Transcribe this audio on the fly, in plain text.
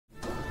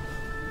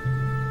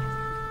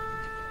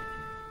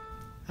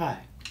Hi,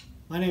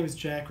 my name is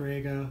Jack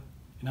Rago,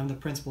 and I'm the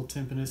Principal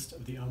Timpanist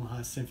of the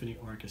Omaha Symphony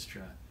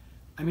Orchestra.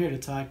 I'm here to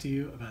talk to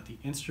you about the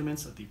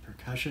instruments of the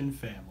percussion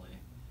family.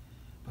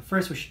 But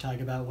first we should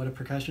talk about what a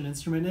percussion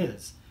instrument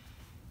is.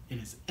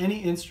 It is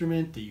any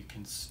instrument that you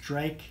can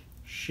strike,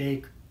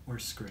 shake, or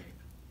scrape.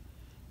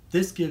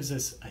 This gives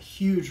us a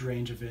huge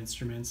range of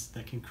instruments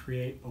that can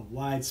create a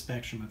wide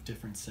spectrum of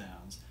different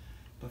sounds.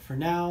 But for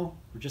now,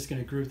 we're just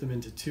going to group them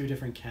into two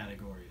different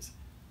categories,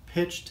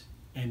 pitched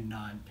and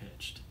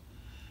non-pitched.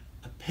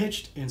 A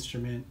pitched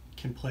instrument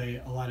can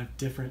play a lot of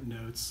different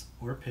notes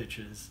or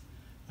pitches,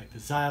 like the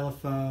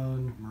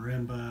xylophone,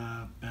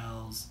 marimba,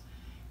 bells,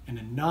 and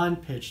a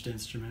non-pitched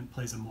instrument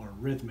plays a more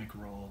rhythmic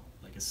role,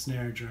 like a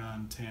snare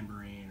drum,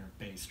 tambourine, or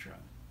bass drum.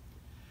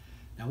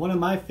 Now, one of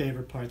my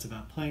favorite parts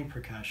about playing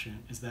percussion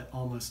is that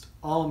almost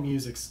all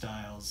music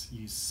styles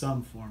use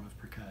some form of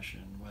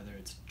percussion, whether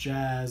it's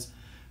jazz,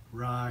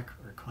 rock,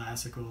 or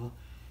classical,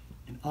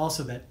 and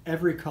also that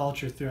every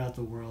culture throughout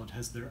the world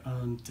has their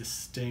own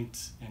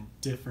distinct and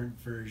different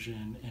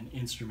version and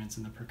instruments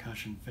in the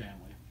percussion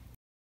family.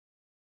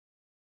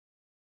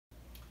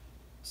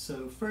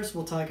 So first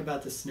we'll talk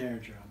about the snare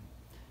drum.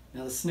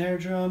 Now the snare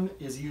drum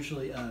is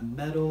usually a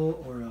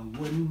metal or a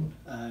wooden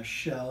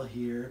shell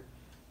here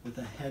with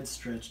a head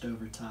stretched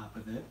over top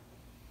of it.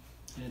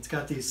 And it's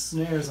got these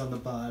snares on the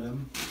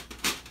bottom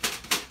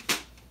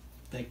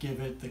that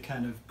give it the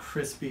kind of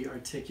crispy,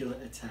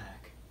 articulate attack.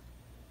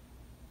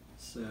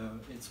 So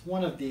it's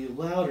one of the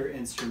louder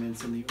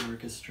instruments in the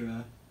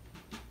orchestra,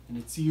 and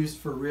it's used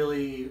for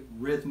really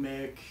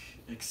rhythmic,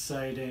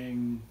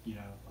 exciting,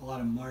 a lot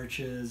of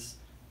marches.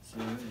 So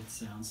it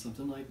sounds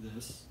something like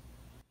this.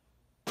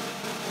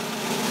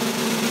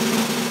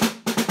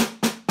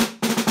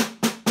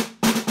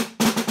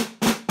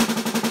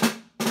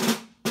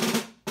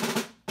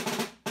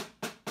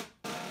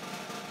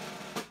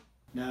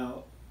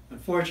 Now,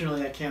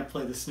 unfortunately, I can't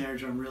play the snare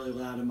drum really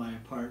loud in my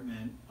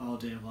apartment all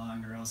day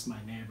long, or else my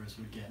neighbors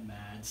would get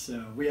mad.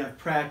 So we have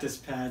practice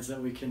pads that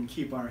we can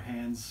keep our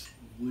hands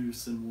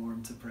loose and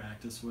warm to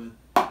practice with.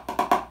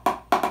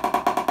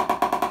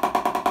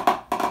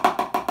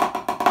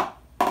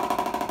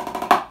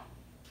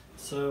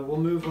 So we'll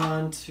move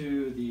on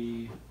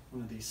to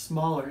one of the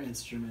smaller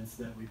instruments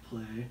that we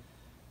play.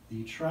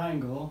 The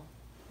triangle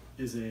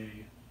is a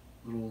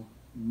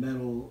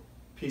little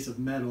piece of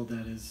metal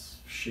that is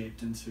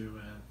shaped into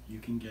a, you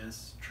can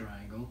guess,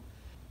 triangle.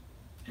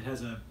 It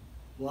has a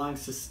long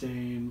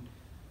sustain,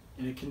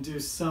 and it can do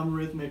some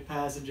rhythmic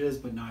passages,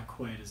 but not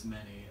quite as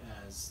many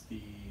as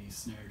the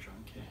snare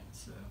drum can.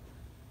 So.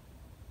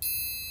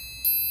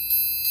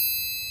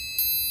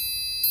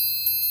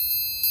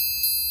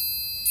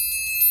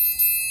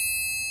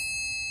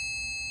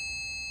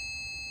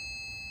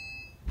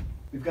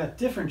 We've got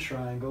different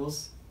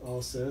triangles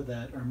also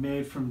that are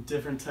made from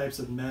different types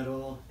of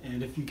metal,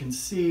 and if you can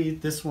see,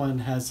 this one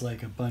has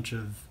like a bunch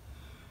of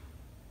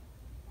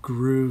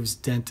grooves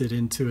dented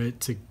into it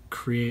to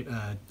create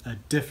a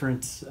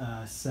different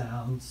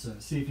sound. So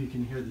see if you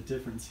can hear the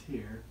difference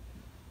here.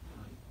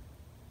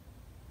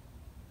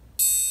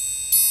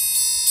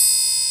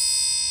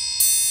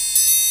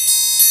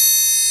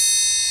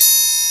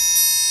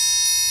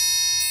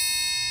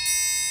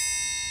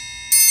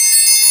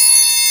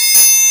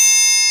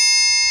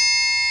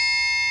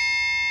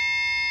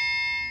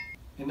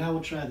 And now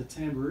we'll try the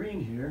tambourine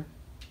here,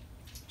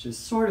 which is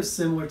sort of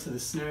similar to the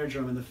snare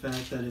drum in the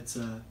fact that it's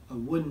a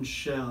wooden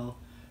shell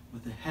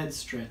with a head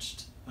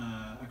stretched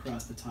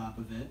across the top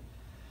of it.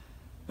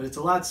 But it's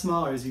a lot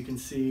smaller, as you can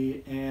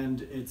see,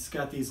 and it's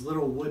got these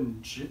little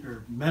wooden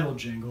or metal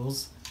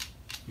jingles,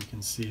 you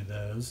can see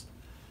those,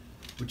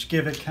 which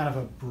give it kind of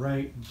a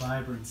bright,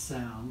 vibrant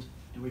sound.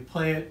 And we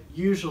play it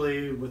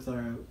usually with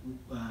our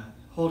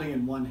holding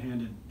in one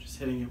hand and just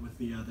hitting it with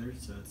the other,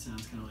 so it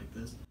sounds kind of like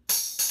this.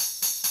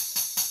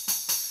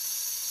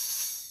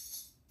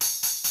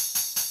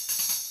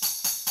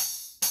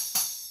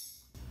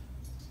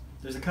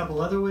 There's a couple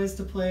other ways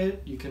to play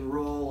it. You can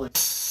roll like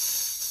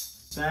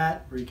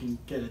that, or you can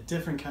get a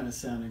different kind of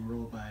sounding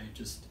roll by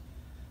just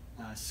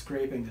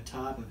scraping the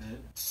top of it.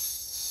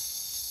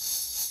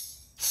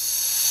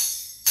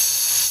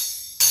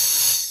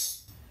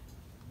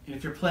 And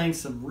if you're playing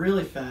some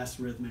really fast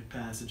rhythmic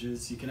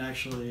passages, you can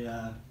actually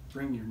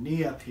bring your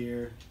knee up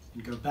here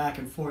and go back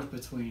and forth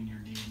between your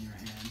knee and your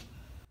hand.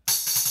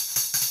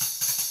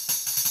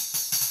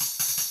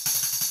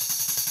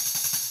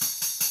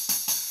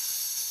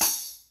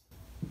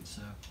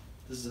 So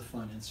this is a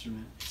fun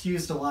instrument. It's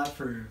used a lot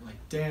for like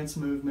dance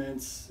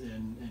movements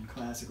and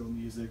classical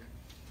music.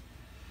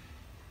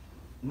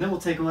 And then we'll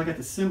take a look at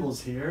the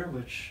cymbals here,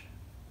 which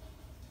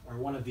are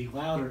one of the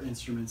louder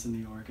instruments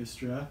in the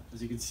orchestra.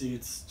 As you can see,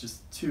 it's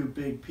just two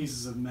big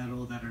pieces of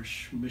metal that are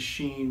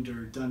machined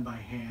or done by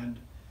hand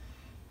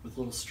with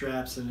little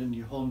straps in it, and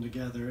you hold them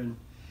together. And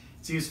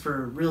it's used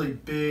for really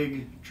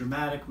big,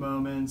 dramatic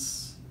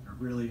moments, or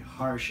really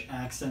harsh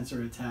accents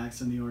or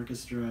attacks in the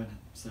orchestra, and it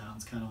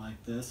sounds kind of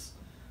like this.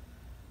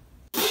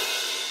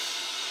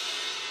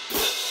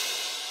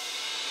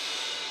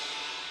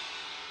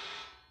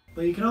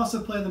 But you can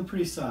also play them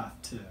pretty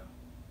soft too.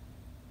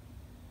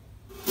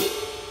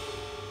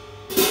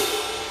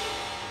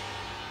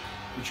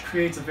 Which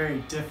creates a very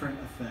different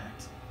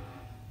effect.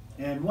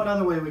 And one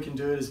other way we can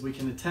do it is we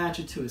can attach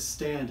it to a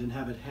stand and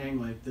have it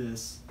hang like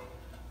this.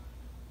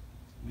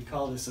 We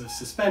call this a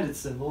suspended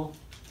cymbal.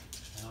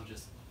 And I'll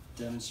just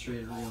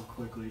demonstrate real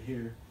quickly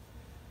here.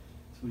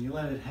 So when you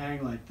let it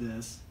hang like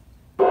this,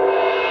 it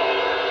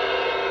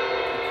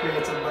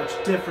creates a much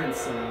different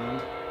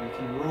sound. You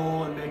can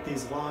roll and make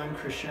these long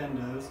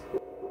crescendos.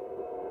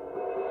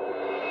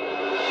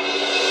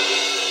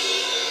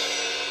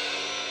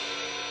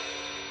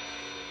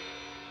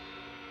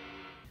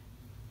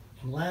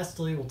 And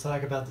lastly, we'll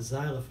talk about the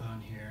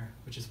xylophone here,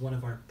 which is one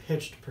of our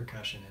pitched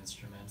percussion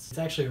instruments. It's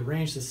actually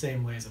arranged the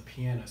same way as a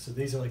piano, so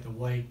these are like the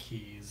white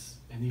keys,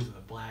 and these are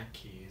the black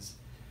keys.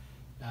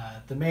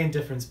 The main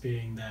difference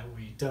being that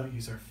we don't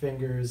use our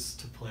fingers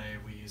to play,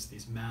 we use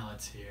these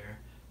mallets here,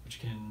 which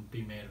can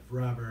be made of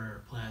rubber,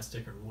 or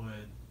plastic, or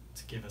wood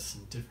to give us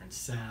some different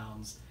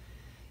sounds.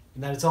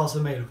 And that it's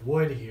also made of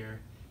wood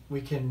here.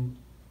 We can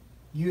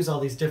use all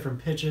these different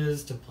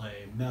pitches to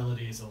play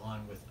melodies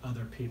along with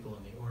other people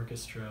in the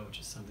orchestra, which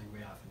is something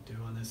we often do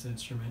on this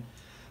instrument.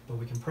 But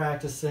we can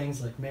practice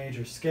things like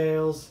major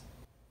scales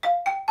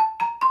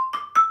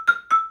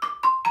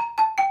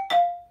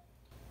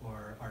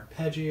or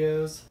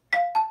arpeggios.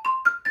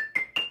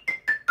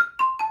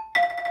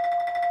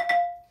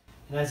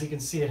 And as you can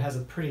see, it has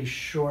a pretty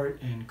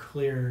short and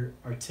clear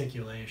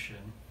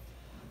articulation.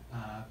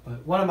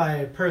 But one of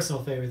my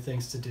personal favorite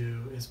things to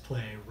do is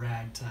play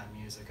ragtime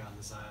music on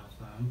the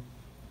xylophone.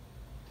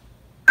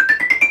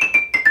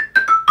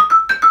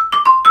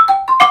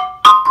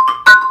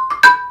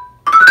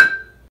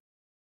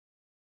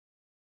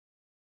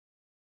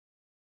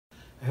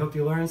 I hope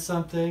you learned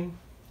something,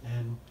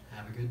 and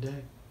have a good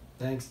day.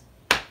 Thanks.